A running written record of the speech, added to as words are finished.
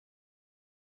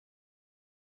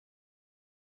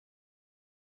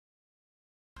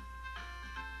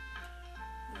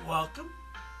Welcome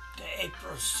to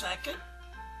April 2nd,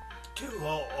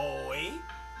 2008,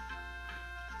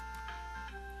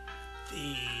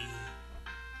 the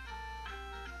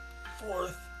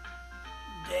fourth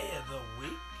day of the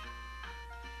week.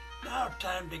 Now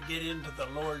time to get into the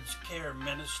Lord's Care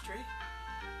Ministry,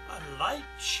 a light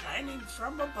shining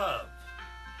from above.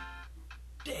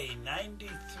 Day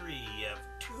 93 of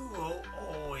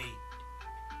 2008.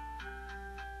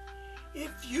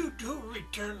 If you do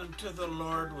return unto the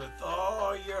Lord with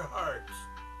all your hearts,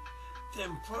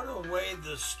 then put away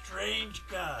the strange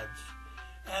gods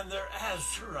and their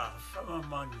Asherah from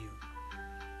among you.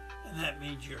 And that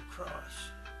means your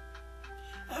cross.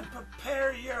 And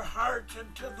prepare your hearts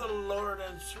unto the Lord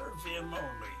and serve him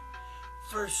only.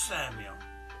 1 Samuel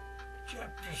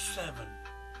chapter 7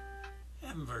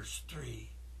 and verse 3.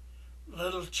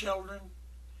 Little children,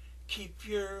 keep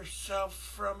yourself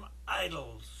from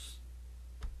idols.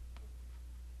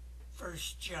 1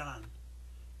 John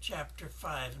chapter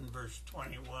 5 and verse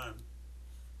 21.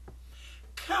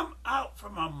 Come out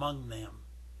from among them,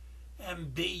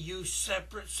 and be you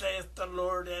separate, saith the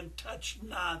Lord, and touch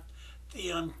not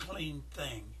the unclean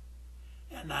thing.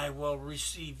 And I will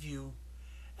receive you,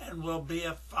 and will be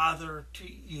a father to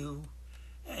you,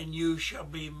 and you shall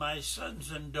be my sons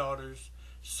and daughters,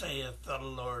 saith the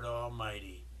Lord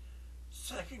Almighty.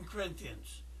 2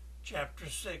 Corinthians chapter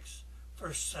 6,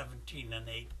 verse 17 and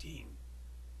 18.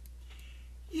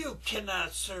 You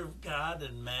cannot serve God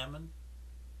and mammon.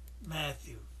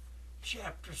 Matthew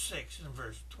chapter 6 and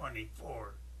verse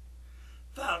 24.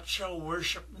 Thou shalt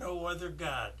worship no other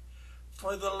God,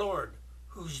 for the Lord,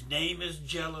 whose name is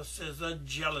jealous, is a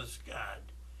jealous God.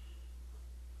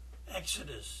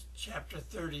 Exodus chapter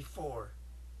 34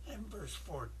 and verse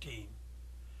 14.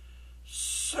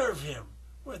 Serve him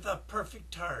with a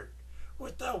perfect heart,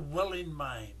 with a willing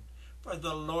mind, for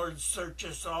the Lord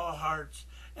searcheth all hearts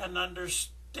and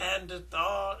understandeth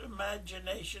all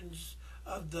imaginations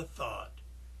of the thought.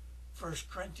 1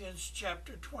 Corinthians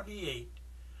chapter 28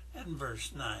 and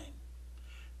verse 9.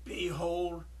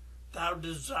 Behold, thou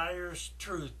desirest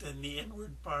truth in the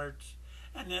inward parts,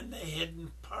 and in the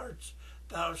hidden parts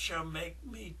thou shalt make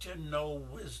me to know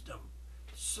wisdom.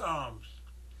 Psalms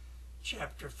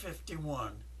chapter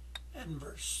 51 and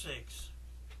verse 6.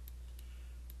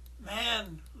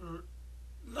 Man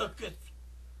looketh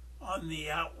on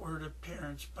the outward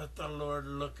appearance, but the Lord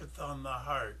looketh on the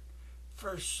heart.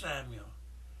 1 Samuel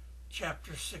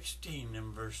chapter 16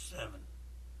 and verse 7.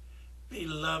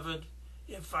 Beloved,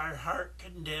 if our heart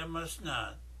condemn us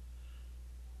not,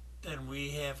 then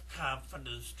we have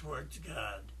confidence towards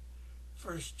God.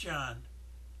 1 John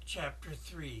chapter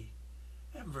 3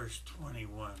 and verse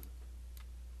 21.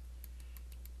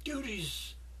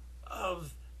 Duties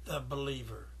of the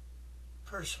believer.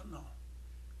 Personal.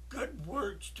 Good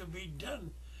works to be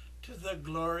done to the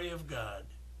glory of God.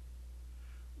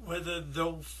 Whether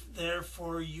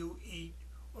therefore you eat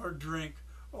or drink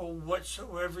or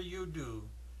whatsoever you do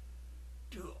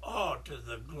all to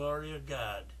the glory of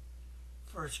God.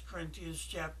 1 Corinthians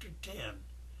chapter 10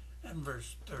 and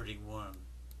verse 31.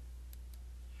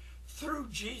 Through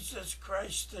Jesus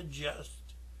Christ the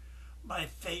just, my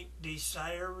faint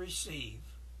desire receive,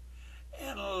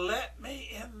 and let me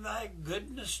in thy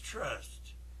goodness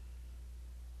trust,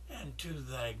 and to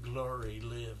thy glory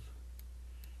live.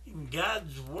 In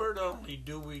God's word only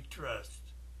do we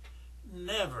trust,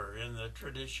 never in the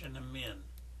tradition of men.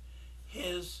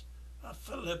 His, a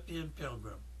Philippian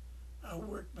pilgrim, a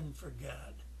workman for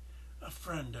God, a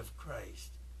friend of Christ.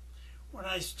 When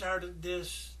I started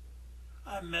this,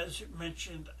 I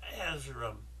mentioned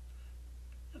Azeram,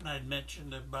 and I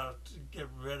mentioned about to get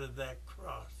rid of that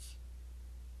cross.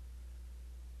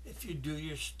 If you do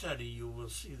your study, you will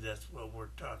see that's what we're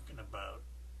talking about.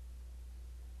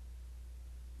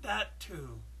 Not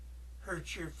to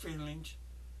hurt your feelings,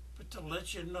 but to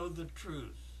let you know the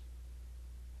truth.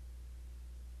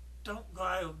 Don't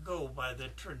go by the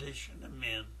tradition of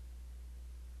men.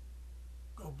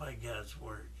 Go by God's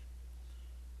word.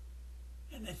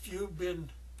 And if you've been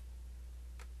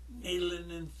kneeling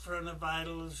in front of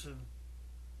idols and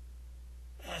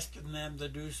asking them to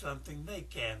do something, they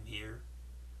can't hear.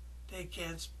 They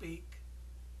can't speak.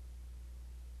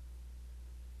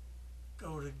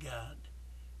 Go to God.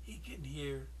 He can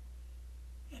hear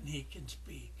and he can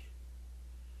speak.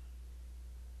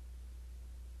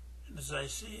 And as I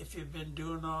say, if you've been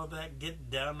doing all that,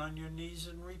 get down on your knees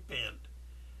and repent.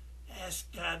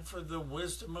 Ask God for the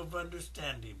wisdom of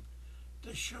understanding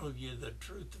to show you the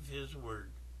truth of his word.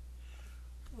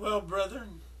 Well,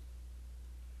 brethren,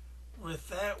 with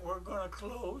that, we're going to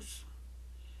close.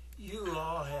 You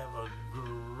all have a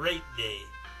great day.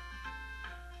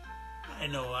 I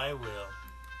know I will.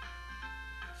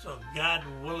 So God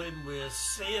willing, we'll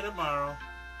see you tomorrow.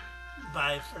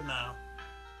 Bye for now.